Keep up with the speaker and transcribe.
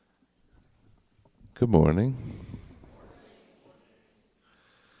Good morning.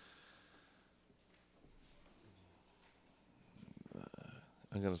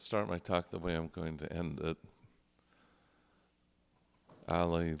 I'm going to start my talk the way I'm going to end it.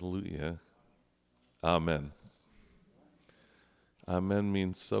 Alleluia. Amen. Amen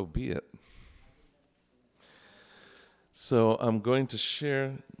means so be it. So I'm going to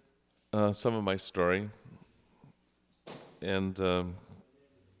share some of my story. And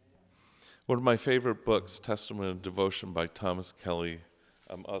one of my favorite books, Testament of Devotion by Thomas Kelly,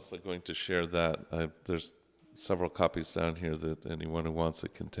 I'm also going to share that. There's several copies down here that anyone who wants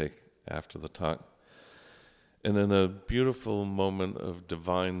it can take after the talk. And in a beautiful moment of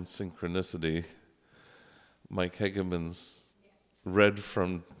divine synchronicity, Mike Hegeman's read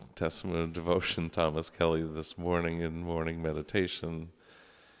from Testament of Devotion, Thomas Kelly, this morning in morning meditation.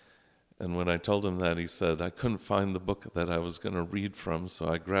 And when I told him that, he said, I couldn't find the book that I was going to read from, so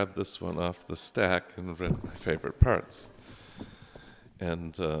I grabbed this one off the stack and read my favorite parts.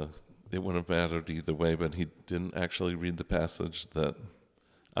 And it wouldn't have mattered either way, but he didn't actually read the passage that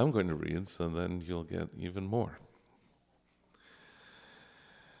I'm going to read, so then you'll get even more.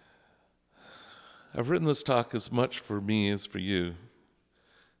 I've written this talk as much for me as for you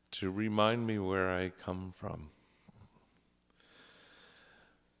to remind me where I come from.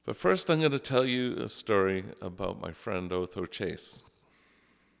 But first I'm going to tell you a story about my friend Otho Chase.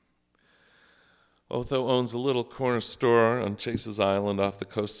 Otho owns a little corner store on Chase's Island off the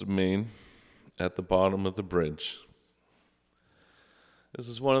coast of Maine at the bottom of the bridge. This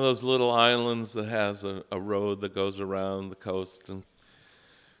is one of those little islands that has a road that goes around the coast. And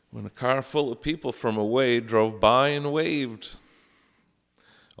when a car full of people from away drove by and waved,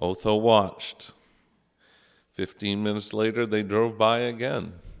 Otho watched. 15 minutes later, they drove by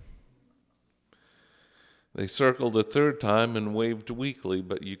again. They circled a third time and waved weakly,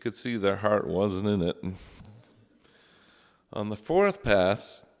 but you could see their heart wasn't in it. On the fourth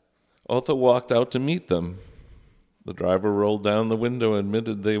pass, Otho walked out to meet them. The driver rolled down the window and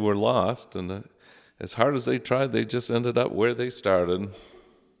admitted they were lost, and as hard as they tried, they just ended up where they started.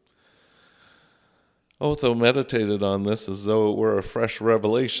 Otho meditated on this as though it were a fresh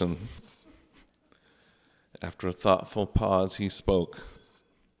revelation. After a thoughtful pause, he spoke.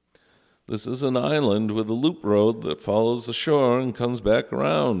 This is an island with a loop road that follows the shore and comes back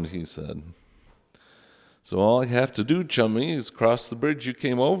around, he said. So all I have to do, chummy, is cross the bridge you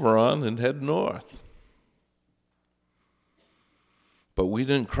came over on and head north. But we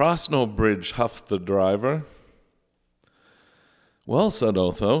didn't cross no bridge, huffed the driver. Well, said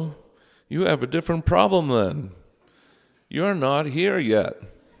Otho, you have a different problem then. You're not here yet.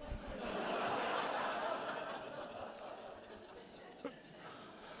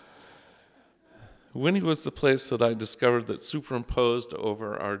 Winni was the place that I discovered that superimposed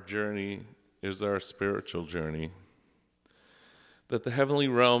over our journey is our spiritual journey. That the heavenly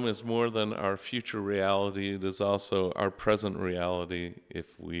realm is more than our future reality, it is also our present reality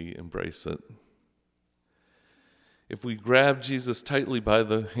if we embrace it. If we grab Jesus tightly by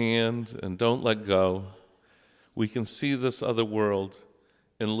the hand and don't let go, we can see this other world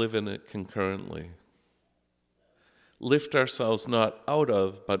and live in it concurrently. Lift ourselves not out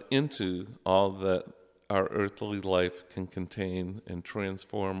of, but into all that our earthly life can contain and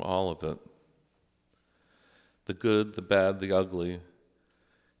transform all of it. The good, the bad, the ugly,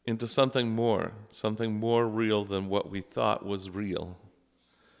 into something more real than what we thought was real.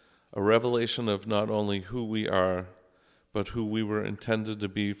 A revelation of not only who we are, but who we were intended to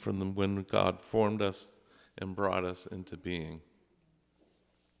be from when God formed us and brought us into being.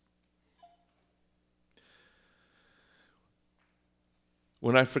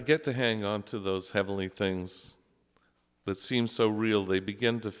 When I forget to hang on to those heavenly things that seem so real, they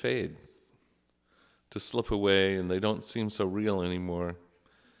begin to fade, to slip away, and they don't seem so real anymore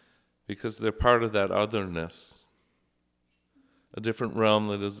because they're part of that otherness, a different realm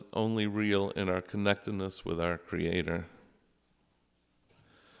that is only real in our connectedness with our Creator.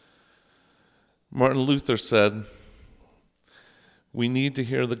 Martin Luther said, we need to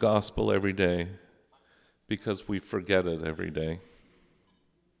hear the gospel every day because we forget it every day.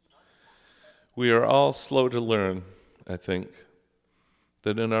 We are all slow to learn, I think,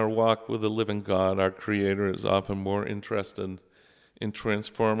 that in our walk with the living God, our Creator is often more interested in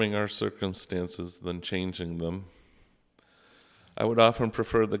transforming our circumstances than changing them. I would often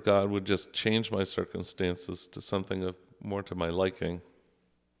prefer that God would just change my circumstances to something more to my liking.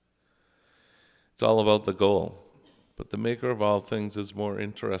 It's all about the goal, but the Maker of all things is more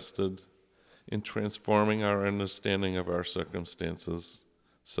interested in transforming our understanding of our circumstances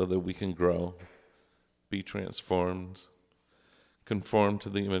so that we can grow, be transformed, conform to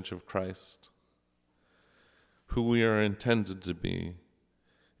the image of Christ. who we are intended to be,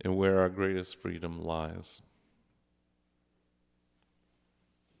 and where our greatest freedom lies.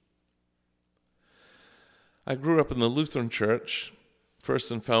 I grew up in the Lutheran Church,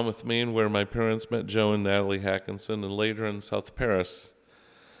 first in Falmouth, Maine, where my parents met Joe and Natalie Hackinson, and later in South Paris,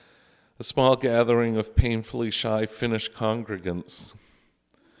 a small gathering of painfully shy Finnish congregants,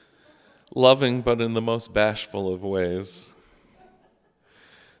 loving but in the most bashful of ways.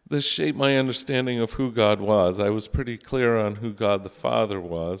 This shaped my understanding of who God was. I was pretty clear on who God the Father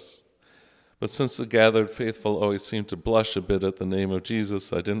was, but since the gathered faithful always seemed to blush a bit at the name of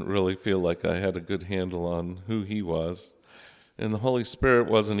Jesus, I didn't really feel like I had a good handle on who he was, and the Holy Spirit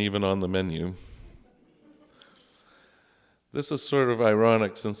wasn't even on the menu. This is sort of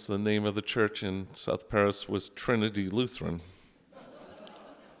ironic since the name of the church in South Paris was Trinity Lutheran.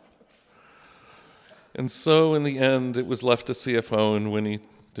 And so in the end, it was left to CFO and Winni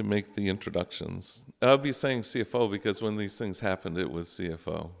to make the introductions. I'll be saying CFO because when these things happened, it was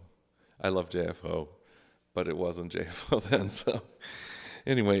CFO. I love JFO, but it wasn't JFO then. So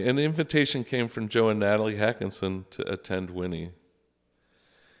anyway, an invitation came from Joe and Natalie Hackinson to attend Winni.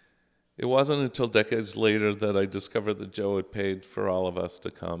 It wasn't until decades later that I discovered that Joe had paid for all of us to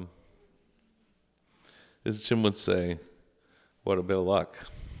come. As Jim would say, what a bit of luck.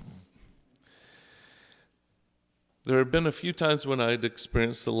 There had been a few times when I had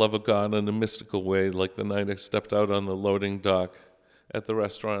experienced the love of God in a mystical way, like the night I stepped out on the loading dock at the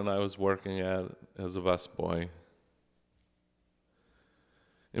restaurant I was working at as a busboy,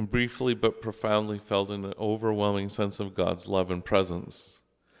 and briefly but profoundly felt an overwhelming sense of God's love and presence.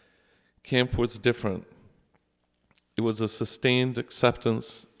 Camp was different. It was a sustained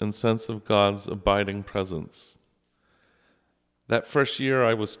acceptance and sense of God's abiding presence. That first year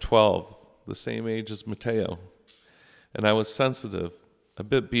I was 12, the same age as Mateo, and I was sensitive, a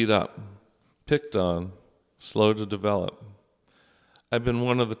bit beat up, picked on, slow to develop. I'd been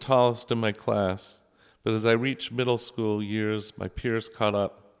one of the tallest in my class, but as I reached middle school years, my peers caught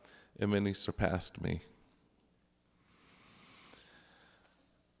up and many surpassed me.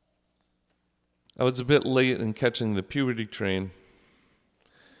 I was a bit late in catching the puberty train,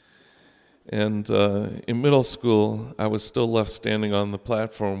 and in middle school, I was still left standing on the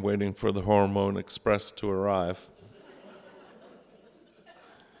platform waiting for the hormone express to arrive.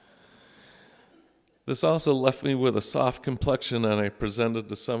 This also left me with a soft complexion, and I presented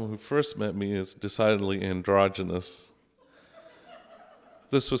to some who first met me as decidedly androgynous.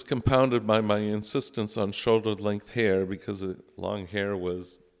 This was compounded by my insistence on shoulder-length hair because long hair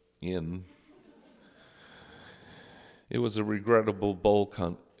was in. It was a regrettable bowl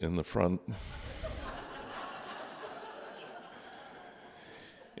cut in the front.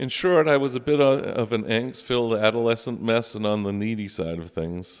 In short, I was a bit of an angst-filled adolescent mess and on the needy side of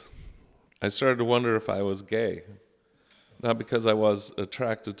things. I started to wonder if I was gay, not because I was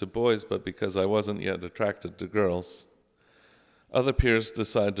attracted to boys, but because I wasn't yet attracted to girls. Other peers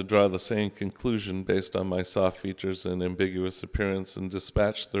decided to draw the same conclusion based on my soft features and ambiguous appearance and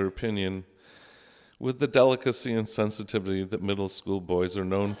dispatched their opinion with the delicacy and sensitivity that middle school boys are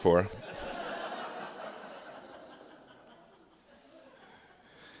known for.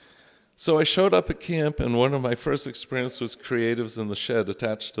 So I showed up at camp, and one of my first experiences was creatives in the shed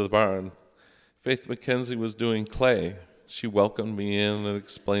attached to the barn. Faith McKenzie was doing clay. She welcomed me in and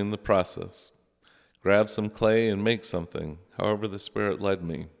explained the process. Grab some clay and make something, however the Spirit led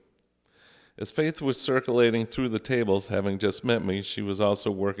me. As Faith was circulating through the tables, having just met me, she was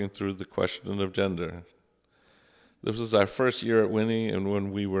also working through the question of gender. This was our first year at Winni, and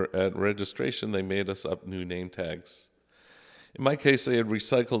when we were at registration, they made us up new name tags. In my case, they had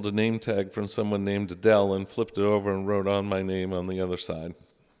recycled a name tag from someone named Adele and flipped it over and wrote on my name on the other side.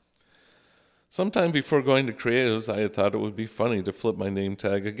 Sometime before going to creatives, I had thought it would be funny to flip my name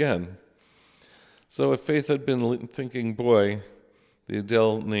tag again. So if Faith had been thinking, boy, the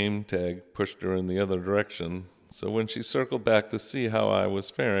Adele name tag pushed her in the other direction. So when she circled back to see how I was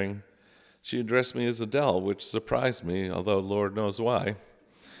faring, she addressed me as Adele, which surprised me, although Lord knows why.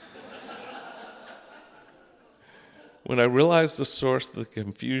 When I realized the source of the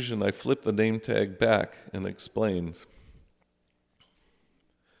confusion, I flipped the name tag back and explained.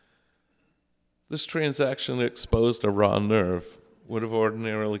 This transaction exposed a raw nerve, would have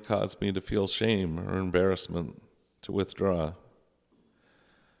ordinarily caused me to feel shame or embarrassment, to withdraw.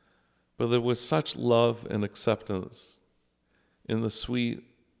 But there was such love and acceptance in the sweet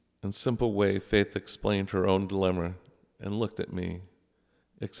and simple way Faith explained her own dilemma and looked at me,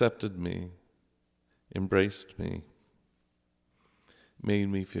 accepted me, embraced me, made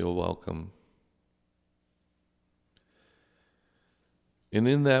me feel welcome. And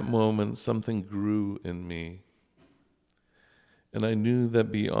in that moment, something grew in me And I knew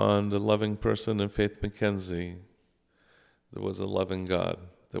that beyond a loving person in Faith McKenzie, there was a loving God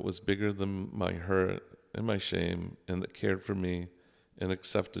that was bigger than my hurt and my shame, and that cared for me and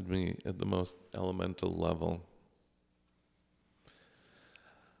accepted me at the most elemental level.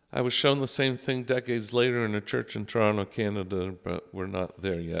 I was shown the same thing decades later in a church in Toronto, Canada, but we're not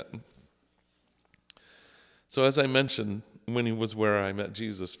there yet. So as I mentioned, Winni was where I met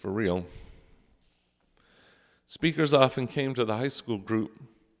Jesus for real. Speakers often came to the high school group,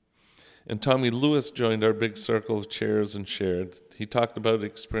 and Tommy Lewis joined our big circle of chairs and shared. He talked about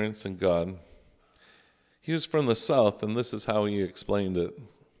experiencing God. He was from the South, and this is how he explained it.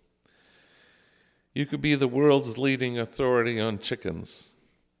 You could be the world's leading authority on chickens.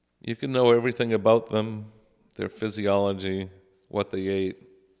 You could know everything about them, their physiology, what they ate,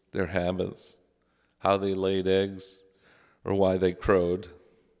 their habits, how they laid eggs, or why they crowed.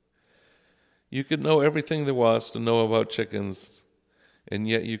 You could know everything there was to know about chickens, and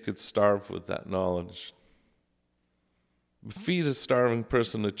yet you could starve with that knowledge. Feed a starving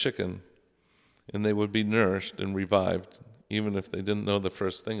person a chicken, and they would be nourished and revived, even if they didn't know the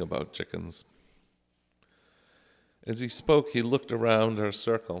first thing about chickens. As he spoke, he looked around our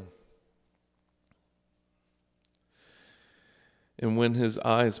circle. And when his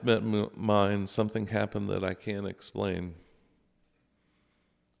eyes met mine, something happened that I can't explain.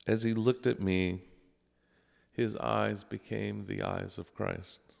 As he looked at me, his eyes became the eyes of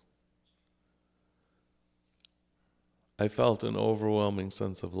Christ. I felt an overwhelming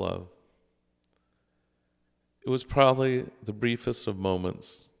sense of love. It was probably the briefest of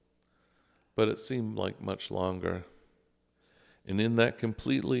moments, but it seemed like much longer. And in that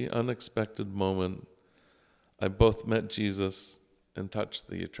completely unexpected moment, I both met Jesus and touched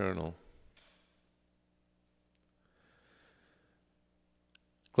the eternal.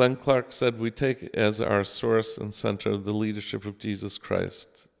 Glenn Clark said, "We take as our source and center the leadership of Jesus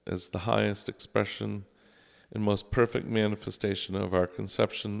Christ as the highest expression and most perfect manifestation of our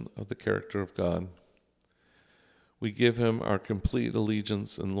conception of the character of God. We give him our complete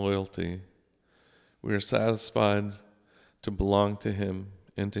allegiance and loyalty. We are satisfied to belong to him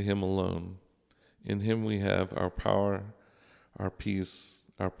and to him alone. In him we have our power, our peace,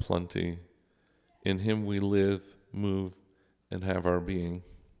 our plenty. In him we live, move, and have our being."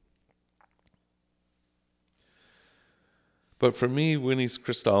 But for me, Winni's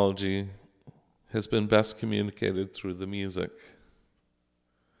Christology has been best communicated through the music.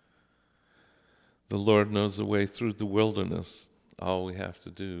 The Lord knows the way through the wilderness. All we have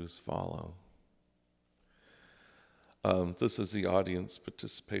to do is follow. This is the audience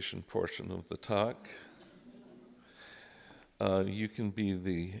participation portion of the talk. You can be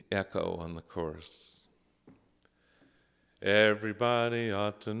the echo on the chorus. Everybody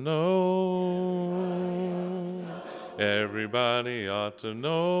ought to know. Everybody ought to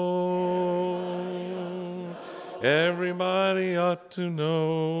know. Everybody ought to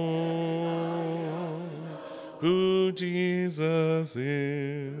know who Jesus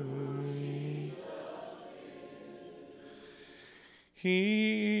is.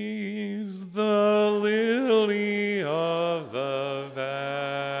 He's the lily of the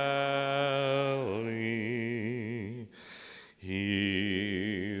valley.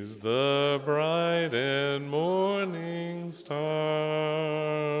 He's the bright and morning star.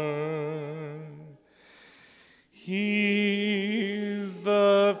 He's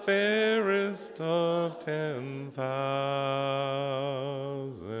the fairest of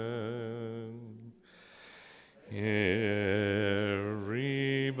 10,000. Everybody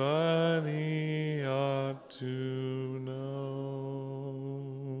ought to know.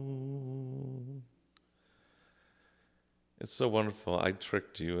 It's so wonderful. I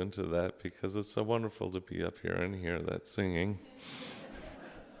tricked you into that because it's so wonderful to be up here and hear that singing.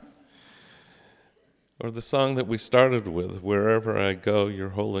 Or the song that we started with, "Wherever I go, you're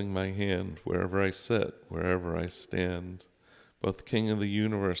holding my hand. Wherever I sit, wherever I stand, both King of the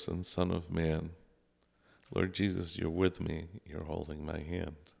universe and Son of man. Lord Jesus, you're with me. You're holding my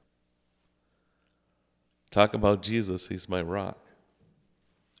hand." Talk about Jesus. He's my rock.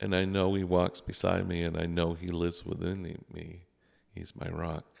 And I know he walks beside me, and I know he lives within me. He's my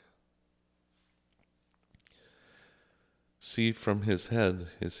rock. See from his head,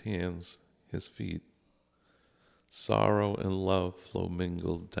 his hands, his feet. Sorrow and love flow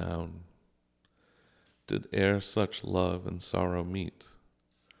mingled down. Did e'er such love and sorrow meet,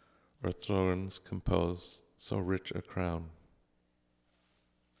 or thorns compose so rich a crown?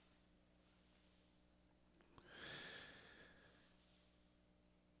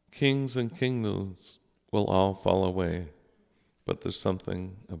 Kings and kingdoms will all fall away, but there's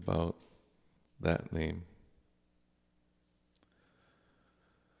something about that name.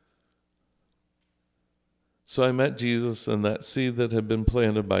 So I met Jesus, and that seed that had been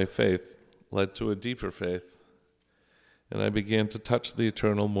planted by faith led to a deeper faith, and I began to touch the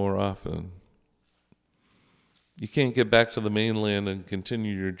eternal more often. You can't get back to the mainland and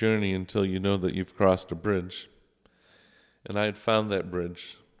continue your journey until you know that you've crossed a bridge. And I had found that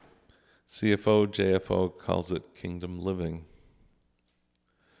bridge. CFO, JFO calls it kingdom living.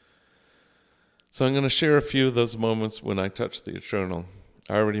 So I'm going to share a few of those moments when I touched the eternal.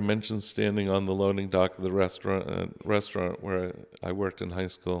 I already mentioned standing on the loading dock of the restaurant where I worked in high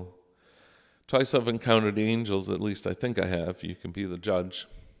school. Twice I've encountered angels, at least I think I have. You can be the judge.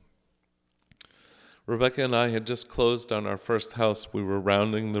 Rebecca and I had just closed on our first house. We were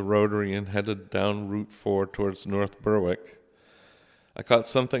rounding the rotary and headed down Route 4 towards North Berwick. I caught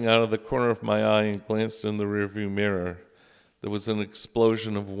something out of the corner of my eye and glanced in the rearview mirror. There was an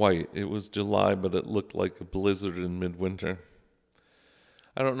explosion of white. It was July, but it looked like a blizzard in midwinter.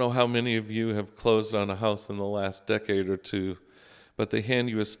 I don't know how many of you have closed on a house in the last decade or two, but they hand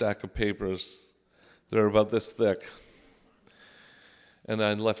you a stack of papers. They're about this thick. And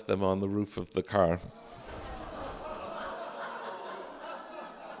I left them on the roof of the car.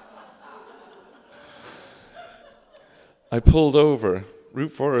 I pulled over.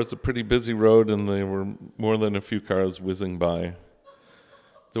 Route 4 is a pretty busy road, and there were more than a few cars whizzing by.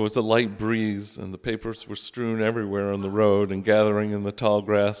 There was a light breeze, and the papers were strewn everywhere on the road and gathering in the tall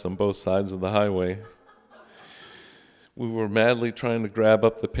grass on both sides of the highway. We were madly trying to grab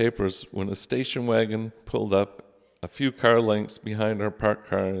up the papers when a station wagon pulled up a few car lengths behind our parked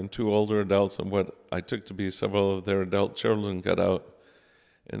car, and two older adults and what I took to be several of their adult children got out,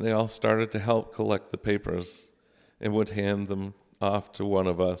 and they all started to help collect the papers and would hand them off to one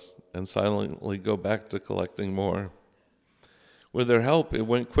of us and silently go back to collecting more. With their help, it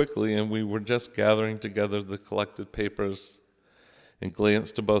went quickly, and we were just gathering together the collected papers and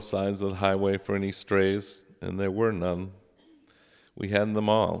glanced to both sides of the highway for any strays, and there were none. We had them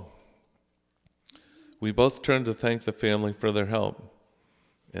all. We both turned to thank the family for their help,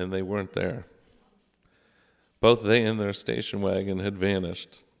 and they weren't there. Both they and their station wagon had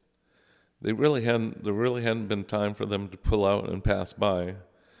vanished. There really hadn't been time for them to pull out and pass by,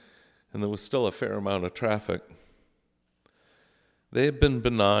 and there was still a fair amount of traffic. They had been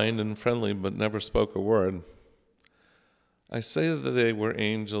benign and friendly, but never spoke a word. I say that they were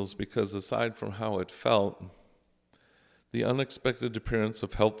angels because aside from how it felt, the unexpected appearance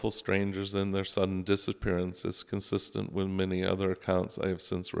of helpful strangers and their sudden disappearance is consistent with many other accounts I have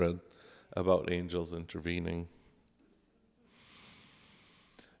since read about angels intervening.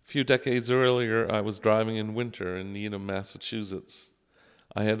 A few decades earlier, I was driving in winter in Needham, Massachusetts.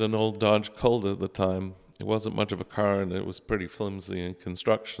 I had an old Dodge Colt at the time. It wasn't much of a car, and it was pretty flimsy in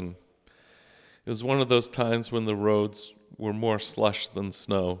construction. It was one of those times when the roads were more slush than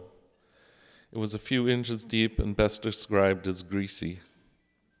snow. It was a few inches deep and best described as greasy.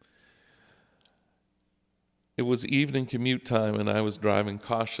 It was evening commute time, and I was driving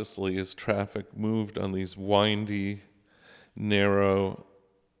cautiously as traffic moved on these windy, narrow,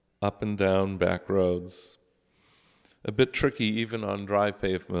 up and down back roads. A bit tricky even on dry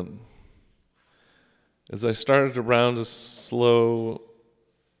pavement. As I started to round a slow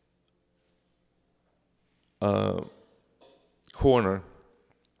corner,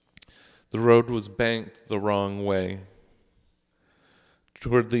 the road was banked the wrong way,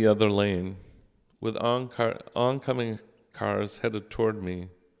 toward the other lane, with oncoming cars headed toward me.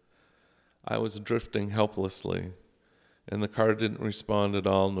 I was drifting helplessly, and the car didn't respond at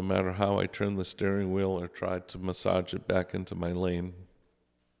all, no matter how I turned the steering wheel or tried to massage it back into my lane.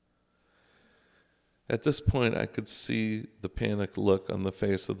 At this point, I could see the panicked look on the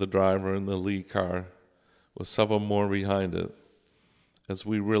face of the driver in the lead car, with several more behind it, as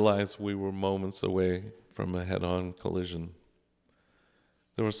we realized we were moments away from a head-on collision.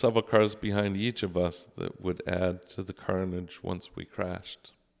 There were several cars behind each of us that would add to the carnage once we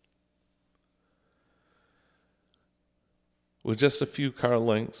crashed. With just a few car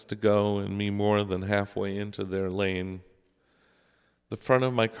lengths to go and me more than halfway into their lane, the front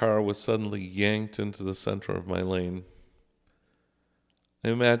of my car was suddenly yanked into the center of my lane. I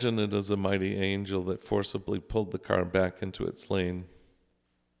imagine it as a mighty angel that forcibly pulled the car back into its lane.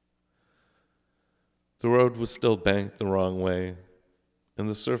 The road was still banked the wrong way, and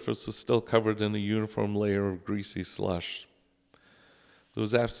the surface was still covered in a uniform layer of greasy slush. There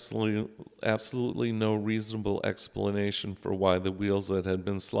was absolutely no reasonable explanation for why the wheels that had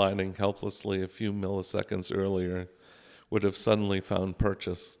been sliding helplessly a few milliseconds earlier would have suddenly found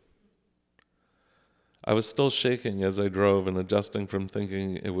purchase. I was still shaking as I drove and adjusting from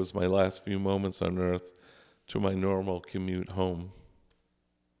thinking it was my last few moments on earth to my normal commute home.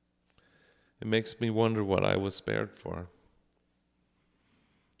 It makes me wonder what I was spared for.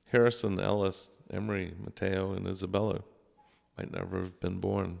 Harrison, Ellis, Emery, Mateo, and Isabella might never have been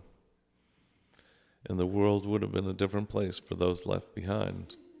born, and the world would have been a different place for those left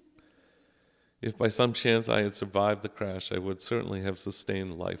behind. If by some chance I had survived the crash, I would certainly have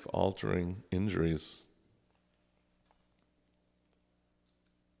sustained life-altering injuries.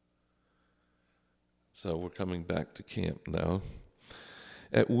 So we're coming back to camp now.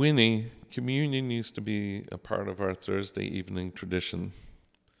 At Winni, communion used to be a part of our Thursday evening tradition.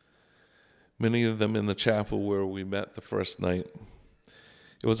 Many of them in the chapel where we met the first night.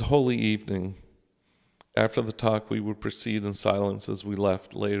 It was a holy evening. After the talk, we would proceed in silence as we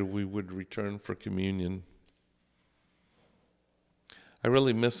left. Later, we would return for communion. I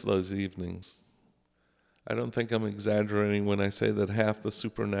really miss those evenings. I don't think I'm exaggerating when I say that half the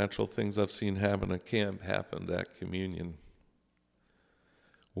supernatural things I've seen happen at camp happened at communion.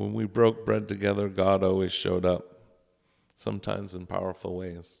 When we broke bread together, God always showed up, sometimes in powerful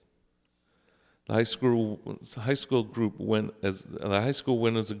ways. The high school went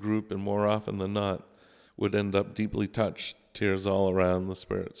as a group, and more often than not, would end up deeply touched, tears all around, the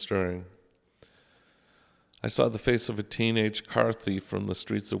spirit stirring. I saw the face of a teenage car thief from the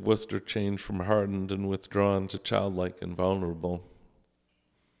streets of Worcester change from hardened and withdrawn to childlike and vulnerable.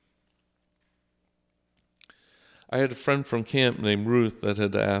 I had a friend from camp named Ruth that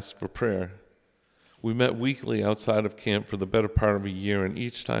had asked for prayer. We met weekly outside of camp for the better part of a year, and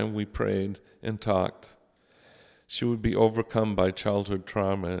each time we prayed and talked, she would be overcome by childhood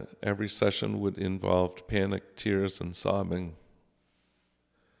trauma. Every session would involve panic, tears, and sobbing.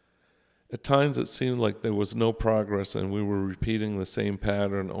 At times it seemed like there was no progress and we were repeating the same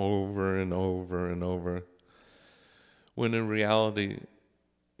pattern over and over and over, when in reality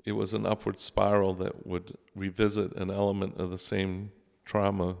it was an upward spiral that would revisit an element of the same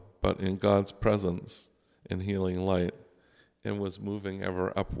trauma, but in God's presence and healing light, and was moving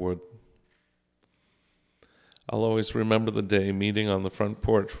ever upward. I'll always remember the day meeting on the front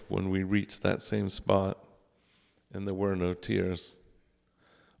porch when we reached that same spot, and there were no tears,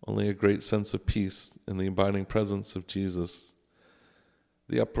 only a great sense of peace in the abiding presence of Jesus.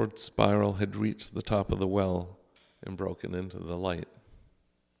 The upward spiral had reached the top of the well and broken into the light.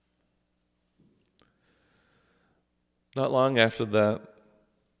 Not long after that,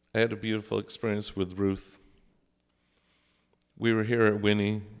 I had a beautiful experience with Ruth. We were here at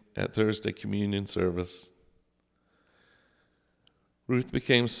Winni at Thursday communion service. Ruth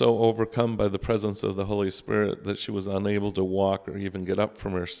became so overcome by the presence of the Holy Spirit that she was unable to walk or even get up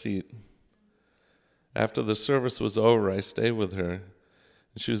from her seat. After the service was over, I stayed with her,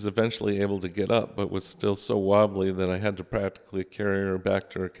 and she was eventually able to get up, but was still so wobbly that I had to practically carry her back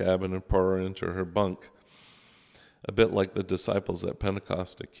to her cabin and pour her into her bunk, a bit like the disciples at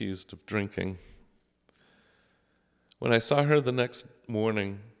Pentecost accused of drinking. When I saw her the next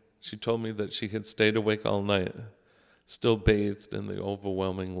morning, she told me that she had stayed awake all night, still bathed in the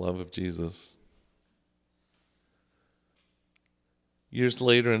overwhelming love of Jesus. Years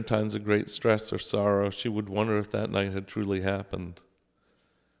later, in times of great stress or sorrow, she would wonder if that night had truly happened.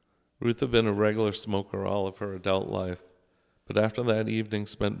 Ruth had been a regular smoker all of her adult life, but after that evening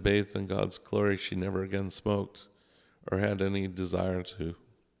spent bathed in God's glory, she never again smoked or had any desire to.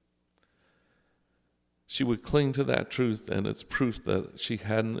 She would cling to that truth, and it's proof that she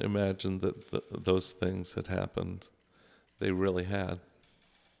hadn't imagined that those things had happened. They really had.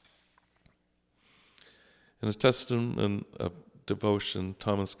 In a testament of devotion,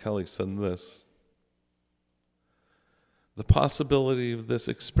 Thomas Kelly said this: "The possibility of this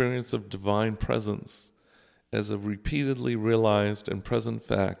experience of divine presence as a repeatedly realized and present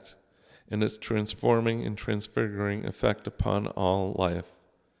fact and its transforming and transfiguring effect upon all life.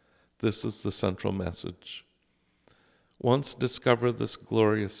 This is the central message. Once discover this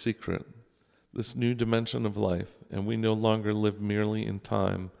glorious secret, this new dimension of life, and we no longer live merely in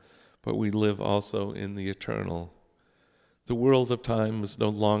time, but we live also in the eternal. The world of time is no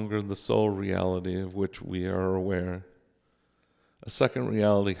longer the sole reality of which we are aware. A second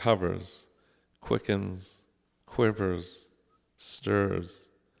reality hovers, quickens, quivers, stirs,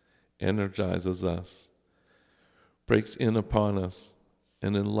 energizes us, breaks in upon us,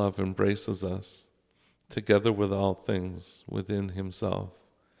 and in love embraces us, together with all things within himself.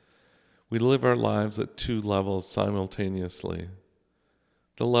 We live our lives at two levels simultaneously,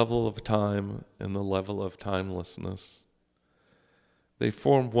 the level of time and the level of timelessness. They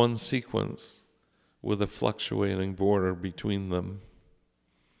form one sequence with a fluctuating border between them.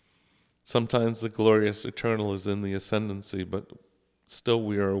 Sometimes the glorious eternal is in the ascendancy, but still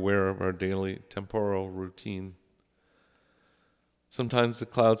we are aware of our daily temporal routine. Sometimes the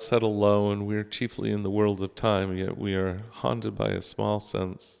clouds settle low and we are chiefly in the world of time, yet we are haunted by a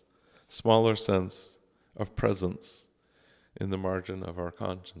smaller sense of presence in the margin of our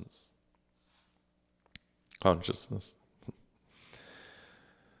consciousness.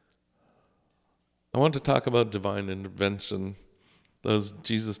 I want to talk about divine intervention, those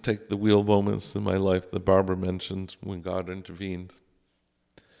Jesus take the wheel moments in my life that Barbara mentioned when God intervened.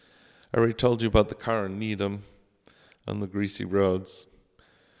 I already told you about the car in Needham on the greasy roads.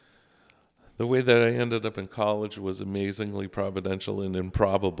 The way that I ended up in college was amazingly providential and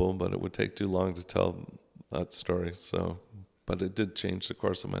improbable, but it would take too long to tell that story. But it did change the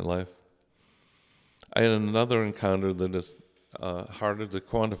course of my life. I had another encounter that is harder to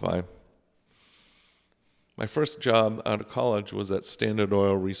quantify. My first job out of college was at Standard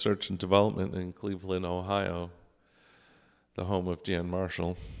Oil Research and Development in Cleveland, Ohio, the home of Jan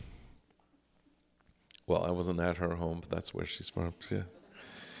Marshall. Well, I wasn't at her home, but that's where she's from. Yeah.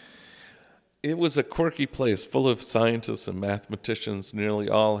 It was a quirky place full of scientists and mathematicians. Nearly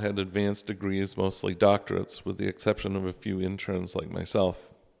all had advanced degrees, mostly doctorates, with the exception of a few interns like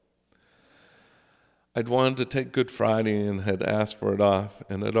myself. I'd wanted to take Good Friday and had asked for it off,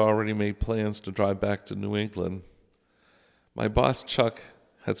 and had already made plans to drive back to New England. My boss, Chuck,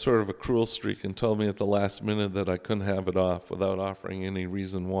 had sort of a cruel streak and told me at the last minute that I couldn't have it off without offering any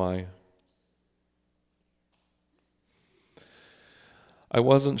reason why. I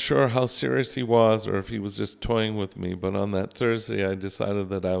wasn't sure how serious he was or if he was just toying with me, but on that Thursday I decided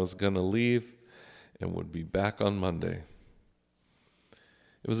that I was going to leave and would be back on Monday.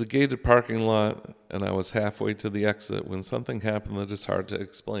 It was a gated parking lot, and I was halfway to the exit when something happened that is hard to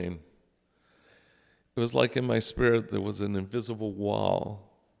explain. It was like in my spirit there was an invisible wall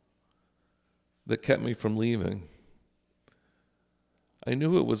that kept me from leaving. I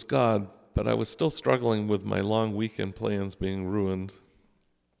knew it was God, but I was still struggling with my long weekend plans being ruined.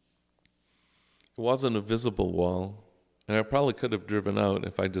 It wasn't a visible wall, and I probably could have driven out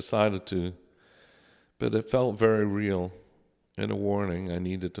if I decided to, but it felt very real and a warning I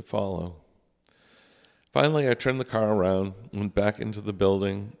needed to follow. Finally, I turned the car around, went back into the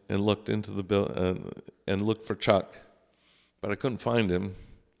building, and looked looked for Chuck, but I couldn't find him.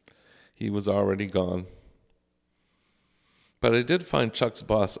 He was already gone. But I did find Chuck's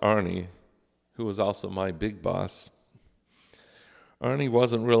boss, Arnie, who was also my big boss. Arnie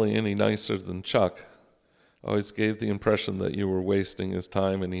wasn't really any nicer than Chuck. Always gave the impression that you were wasting his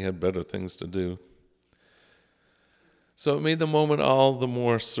time and he had better things to do. So it made the moment all the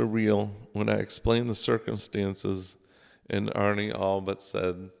more surreal when I explained the circumstances and Arnie all but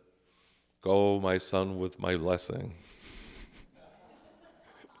said, "Go, my son, with my blessing."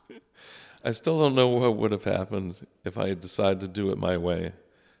 I still don't know what would have happened if I had decided to do it my way,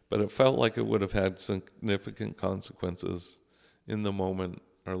 but it felt like it would have had significant consequences in the moment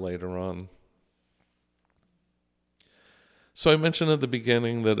or later on. So I mentioned at the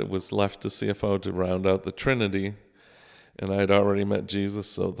beginning that it was left to CFO to round out the Trinity, and I had already met Jesus,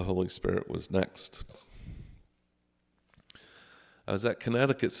 so the Holy Spirit was next. I was at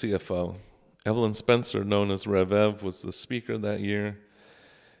Connecticut CFO. Evelyn Spencer, known as Rev Ev, was the speaker that year,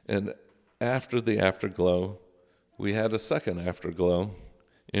 and after the afterglow, we had a second afterglow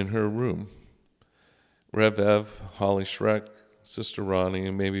in her room. Rev Ev, Holly Schreck, Sister Ronnie,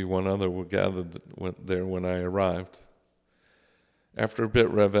 and maybe one other were gathered there when I arrived. After a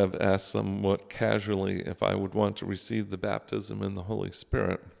bit, Rev Ev asked somewhat casually if I would want to receive the baptism in the Holy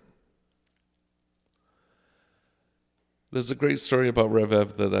Spirit. There's a great story about Rev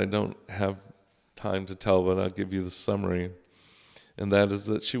Ev that I don't have time to tell, but I'll give you the summary. And that is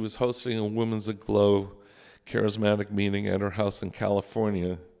that she was hosting a Women's Aglow charismatic meeting at her house in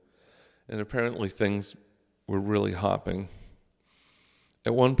California, and apparently things were really hopping.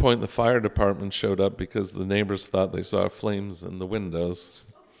 At one point, the fire department showed up because the neighbors thought they saw flames in the windows.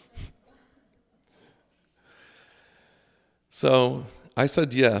 So I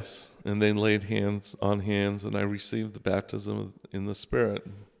said yes, and they laid hands on hands, and I received the baptism in the Spirit,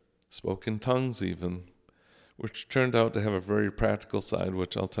 spoke in tongues even, which turned out to have a very practical side,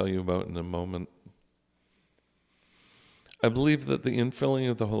 which I'll tell you about in a moment. I believe that the infilling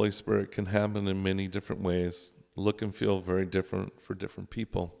of the Holy Spirit can happen in many different ways, look and feel very different for different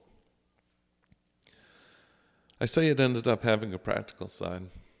people. I say it ended up having a practical side.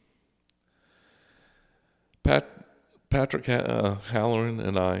 Patrick Halloran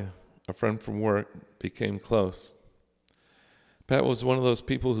and I, a friend from work, became close. Pat was one of those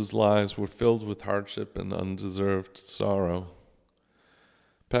people whose lives were filled with hardship and undeserved sorrow.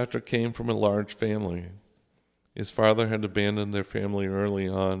 Patrick came from a large family. His father had abandoned their family early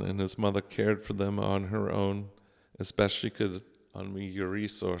on, and his mother cared for them on her own as best she could on me your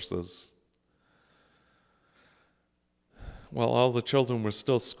resources. While all the children were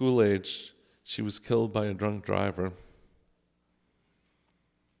still school age, she was killed by a drunk driver.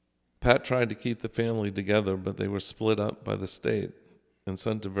 Pat tried to keep the family together, but they were split up by the state and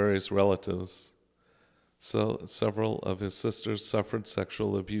sent to various relatives. So several of his sisters suffered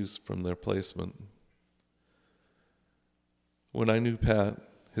sexual abuse from their placement. When I knew Pat,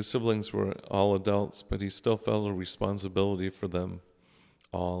 his siblings were all adults, but he still felt a responsibility for them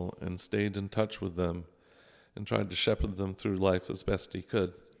all and stayed in touch with them and tried to shepherd them through life as best he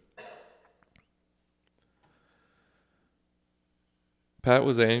could. Pat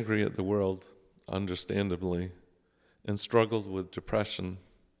was angry at the world, understandably, and struggled with depression.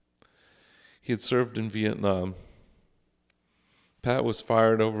 He had served in Vietnam. Pat was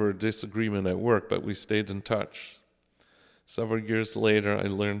fired over a disagreement at work, but we stayed in touch. Several years later, I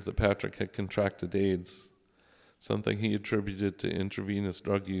learned that Patrick had contracted AIDS, something he attributed to intravenous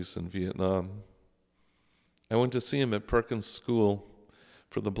drug use in Vietnam. I went to see him at Perkins School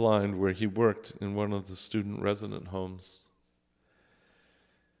for the Blind, where he worked in one of the student resident homes.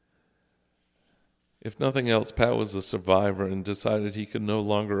 If nothing else, Pat was a survivor and decided he could no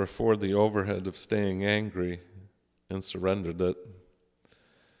longer afford the overhead of staying angry and surrendered it.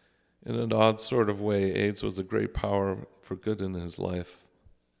 In an odd sort of way, AIDS was a great power for good in his life.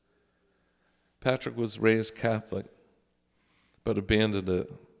 Patrick was raised Catholic, but abandoned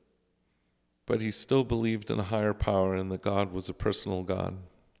it. But he still believed in a higher power and that God was a personal God.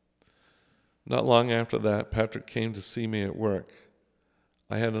 Not long after that, Patrick came to see me at work.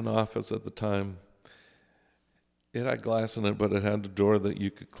 I had an office at the time. It had glass in it, but it had a door that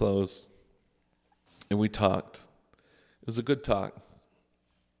you could close. And we talked. It was a good talk.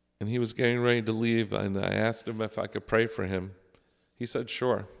 And he was getting ready to leave, and I asked him if I could pray for him. He said,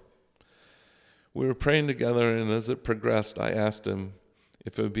 sure. We were praying together, and as it progressed, I asked him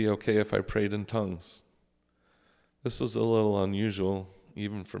if it would be okay if I prayed in tongues. This was a little unusual,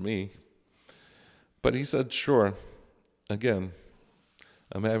 even for me. But he said, sure. Again,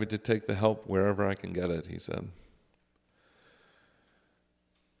 I'm happy to take the help wherever I can get it, he said.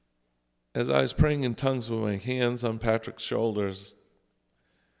 As I was praying in tongues with my hands on Patrick's shoulders,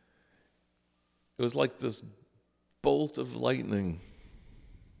 it was like this bolt of lightning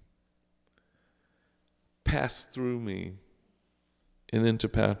passed through me and into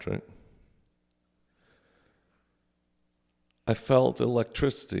Patrick. I felt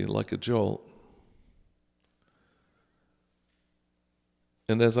electricity like a jolt.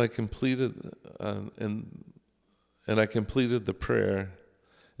 And as I completed I completed the prayer,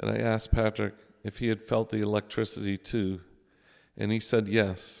 and I asked Patrick if he had felt the electricity too, and he said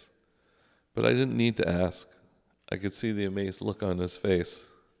yes. But I didn't need to ask. I could see the amazed look on his face.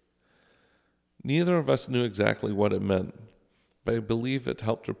 Neither of us knew exactly what it meant, but I believe it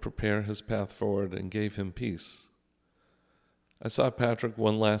helped to prepare his path forward and gave him peace. I saw Patrick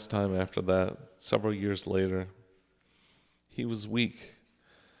one last time after that, several years later. He was weak,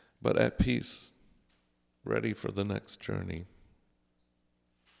 but at peace, ready for the next journey.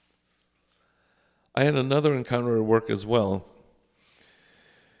 I had another encounter at work as well.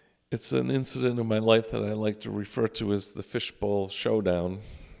 It's an incident in my life that I like to refer to as the fishbowl showdown.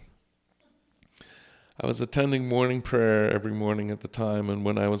 I was attending morning prayer every morning at the time, and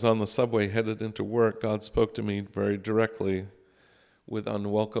when I was on the subway headed into work, God spoke to me very directly with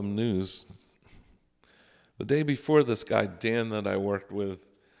unwelcome news. The day before, this guy, Dan, that I worked with,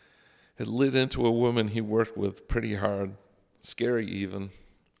 had lit into a woman he worked with pretty hard, scary even.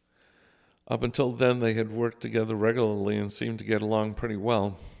 Up until then, they had worked together regularly and seemed to get along pretty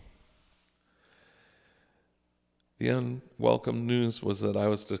well. The unwelcome news was that I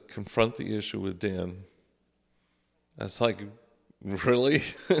was to confront the issue with Dan. I was like, really?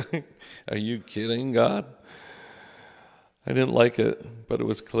 Are you kidding, God? I didn't like it, but it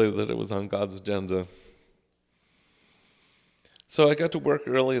was clear that it was on God's agenda. So I got to work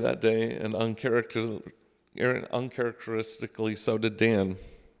early that day, and uncharacteristically so did Dan.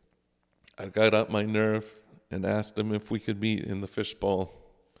 I got up my nerve and asked him if we could meet in the fishbowl.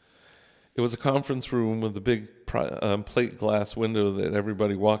 It was a conference room with a big plate glass window that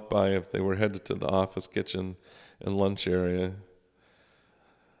everybody walked by if they were headed to the office, kitchen, and lunch area.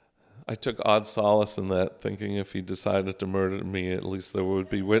 I took odd solace in that, thinking if he decided to murder me, at least there would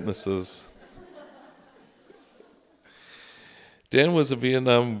be witnesses. Dan was a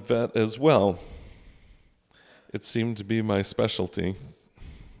Vietnam vet as well. It seemed to be my specialty.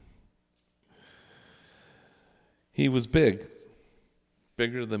 He was big,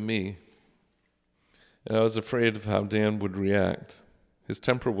 bigger than me, and I was afraid of how Dan would react. His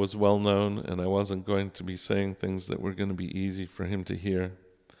temper was well known, and I wasn't going to be saying things that were going to be easy for him to hear.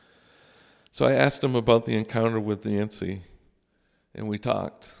 So I asked him about the encounter with Nancy, and we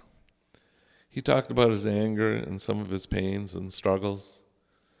talked. He talked about his anger and some of his pains and struggles.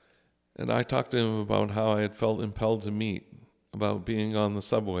 And I talked to him about how I had felt impelled to meet, about being on the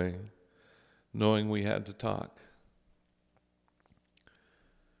subway, knowing we had to talk.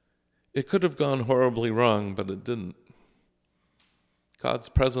 It could have gone horribly wrong, but it didn't. God's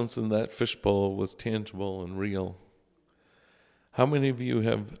presence in that fishbowl was tangible and real. How many of you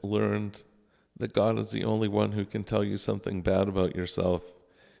have learned that God is the only one who can tell you something bad about yourself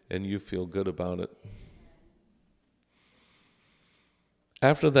and you feel good about it?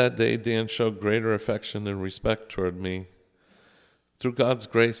 After that day, Dan showed greater affection and respect toward me. Through God's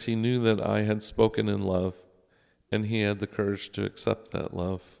grace, he knew that I had spoken in love, and he had the courage to accept that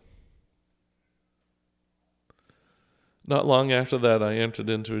love. Not long after that, I entered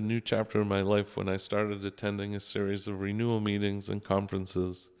into a new chapter in my life when I started attending a series of renewal meetings and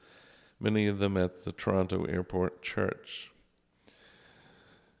conferences, many of them at the Toronto Airport Church.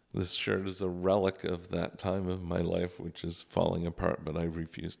 This shirt is a relic of that time of my life, which is falling apart, but I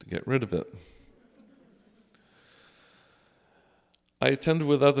refuse to get rid of it. I attended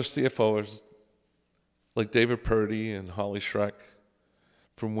with other CFOs like David Purdy and Holly Schreck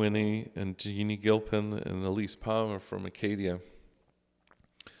from Winni, and Jeannie Gilpin and Elise Palmer from Acadia.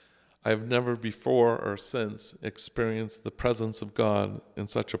 I have never before or since experienced the presence of God in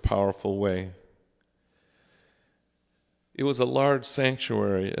such a powerful way. It was a large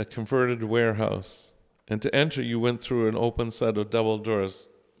sanctuary, a converted warehouse, and to enter you went through an open set of double doors,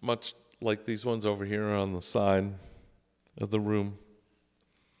 much like these ones over here on the side of the room.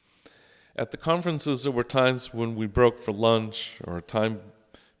 At the conferences, there were times when we broke for lunch or time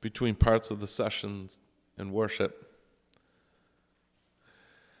between parts of the sessions and worship.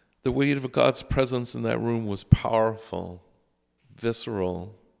 The weight of God's presence in that room was powerful,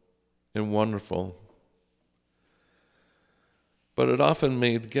 visceral, and wonderful. But it often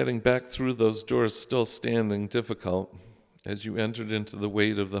made getting back through those doors still standing difficult as you entered into the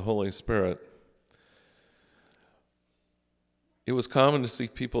weight of the Holy Spirit. It was common to see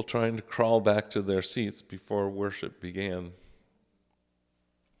people trying to crawl back to their seats before worship began.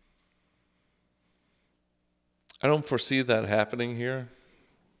 I don't foresee that happening here,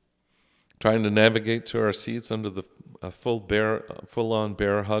 trying to navigate to our seats under a full-on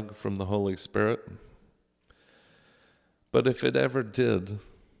bear hug from the Holy Spirit. But if it ever did,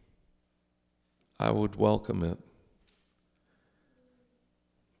 I would welcome it,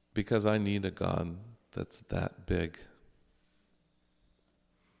 because I need a God that's that big.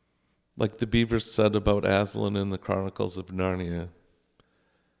 Like the beavers said about Aslan in the Chronicles of Narnia,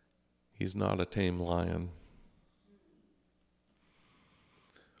 he's not a tame lion.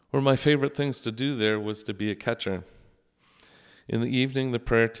 One of my favorite things to do there was to be a catcher. In the evening, the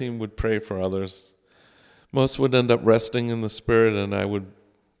prayer team would pray for others. Most would end up resting in the Spirit, and I would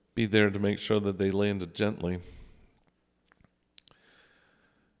be there to make sure that they landed gently.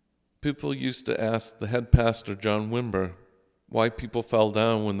 People used to ask the head pastor, John Wimber, why people fell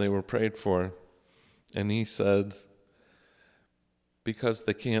down when they were prayed for. And he said, because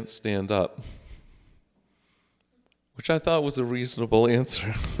they can't stand up. Which I thought was a reasonable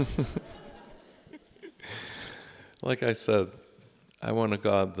answer. Like I said, I want a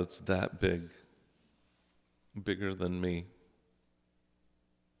God that's that big, bigger than me.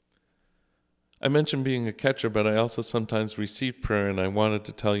 I mentioned being a catcher, but I also sometimes receive prayer, and I wanted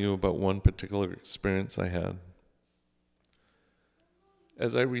to tell you about one particular experience I had.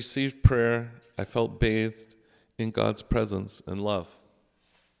 As I received prayer, I felt bathed in God's presence and love.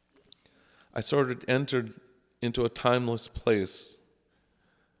 I sort of entered into a timeless place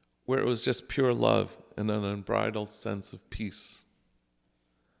where it was just pure love and an unbridled sense of peace.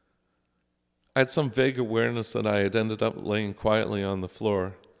 I had some vague awareness that I had ended up laying quietly on the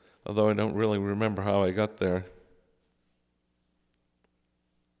floor, although I don't really remember how I got there.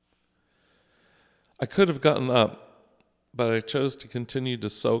 I could have gotten up, but I chose to continue to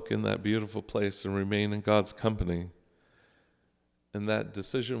soak in that beautiful place and remain in God's company. And that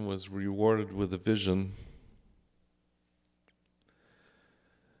decision was rewarded with a vision.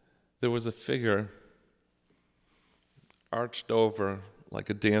 There was a figure arched over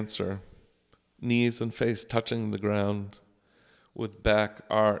like a dancer, knees and face touching the ground, with back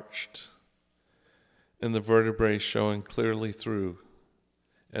arched, and the vertebrae showing clearly through,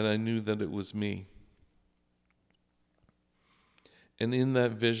 and I knew that it was me. And in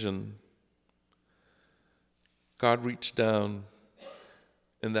that vision, God reached down,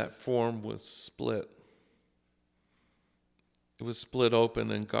 and that form was split. it was split open,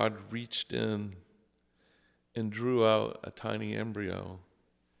 and God reached in and drew out a tiny embryo,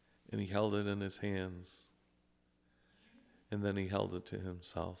 and he held it in his hands, and then he held it to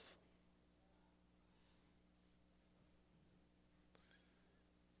himself.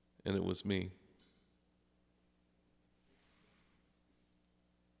 And it was me.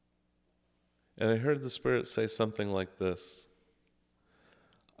 And I heard the Spirit say something like this: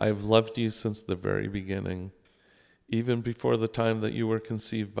 I've loved you since the very beginning. Even before the time that you were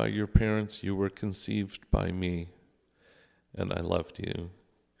conceived by your parents, you were conceived by me. And I loved you,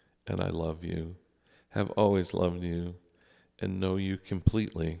 and I love you, have always loved you, and know you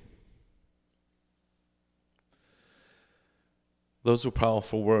completely. Those were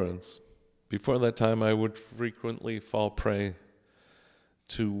powerful words. Before that time, I would frequently fall prey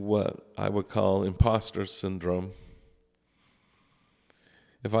to what I would call imposter syndrome.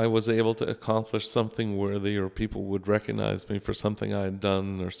 If I was able to accomplish something worthy, or people would recognize me for something I had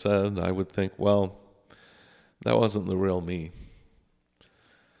done or said, I would think, well, that wasn't the real me.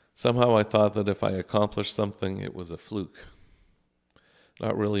 Somehow I thought that if I accomplished something, it was a fluke.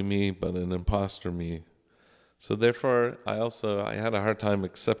 Not really me, but an imposter me. So therefore, I had a hard time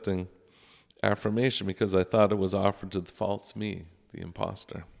accepting affirmation because I thought it was offered to the false me, the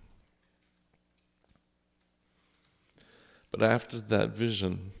imposter. But after that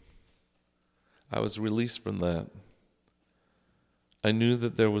vision, I was released from that. I knew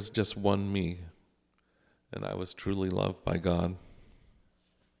that there was just one me, and I was truly loved by God.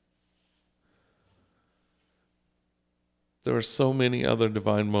 There are so many other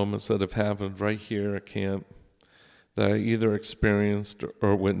divine moments that have happened right here at camp that I either experienced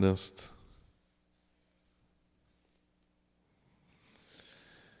or witnessed.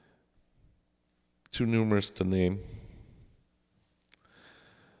 Too numerous to name.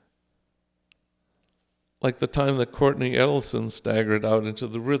 Like the time that Courtney Edelson staggered out into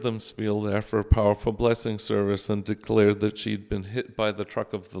the rhythms field after a powerful blessing service and declared that she'd been hit by the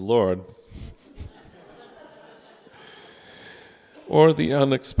truck of the Lord. Or the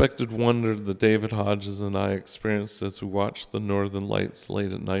unexpected wonder that David Hodges and I experienced as we watched the northern lights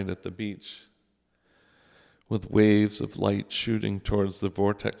late at night at the beach, with waves of light shooting towards the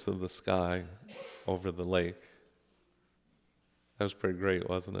vortex of the sky over the lake. That was pretty great,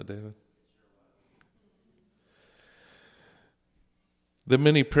 wasn't it, David? The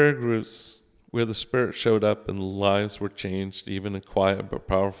many prayer groups where the Spirit showed up and lives were changed, even in quiet but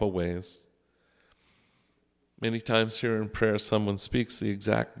powerful ways. Many times here in prayer, someone speaks the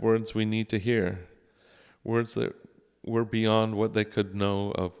exact words we need to hear, words that were beyond what they could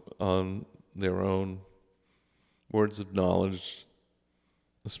know of on their own, words of knowledge,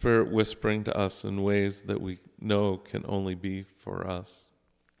 the Spirit whispering to us in ways that we know can only be for us.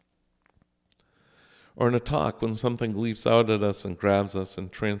 Or in a talk, when something leaps out at us and grabs us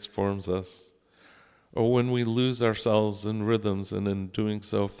and transforms us. Or when we lose ourselves in rhythms and in doing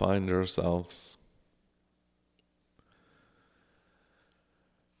so find ourselves.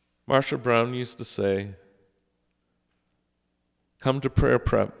 Marsha Brown used to say, come to prayer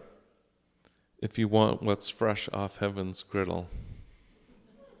prep if you want what's fresh off heaven's griddle.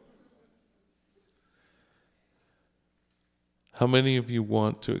 How many of you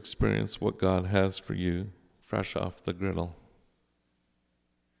want to experience what God has for you fresh off the griddle?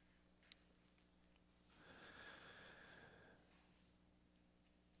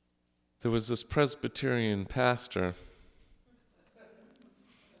 There was this Presbyterian pastor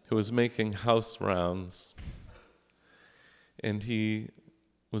who was making house rounds, and he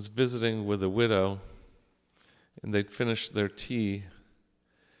was visiting with a widow, and they'd finished their tea,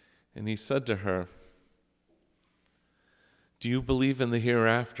 and he said to her, do you believe in the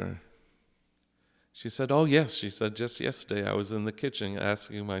hereafter? She said, oh yes. She said, just yesterday I was in the kitchen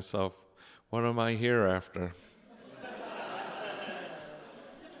asking myself, what am I hereafter?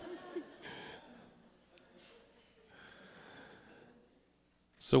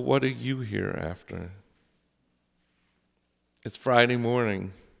 So what are you hereafter? It's Friday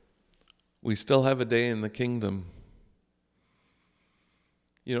morning. We still have a day in the kingdom.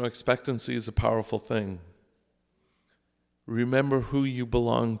 You know, expectancy is a powerful thing. Remember who you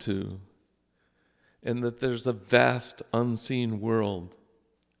belong to, and that there's a vast unseen world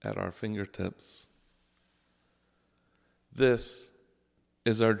at our fingertips. This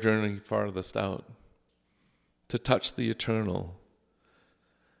is our journey farthest out, to touch the eternal,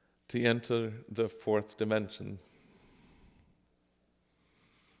 to enter the fourth dimension,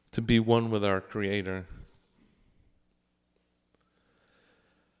 to be one with our Creator.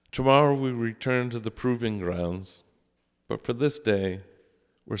 Tomorrow we return to the proving grounds. But for this day,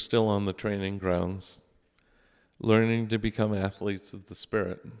 we're still on the training grounds. learning to become athletes of the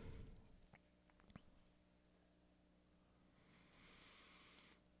Spirit.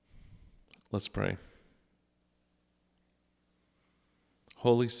 Let's pray.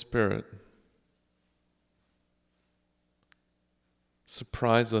 Holy Spirit,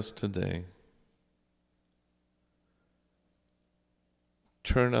 surprise us today.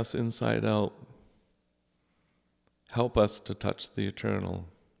 Turn us inside out. Help us to touch the eternal.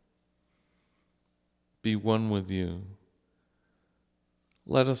 Be one with you.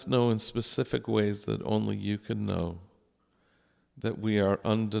 Let us know in specific ways that only you can know that we are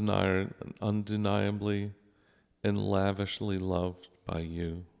undeniably and lavishly loved by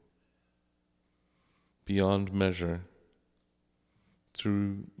you, beyond measure,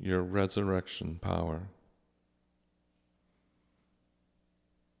 through your resurrection power.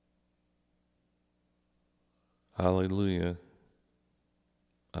 Hallelujah.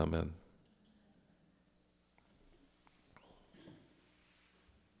 Amen.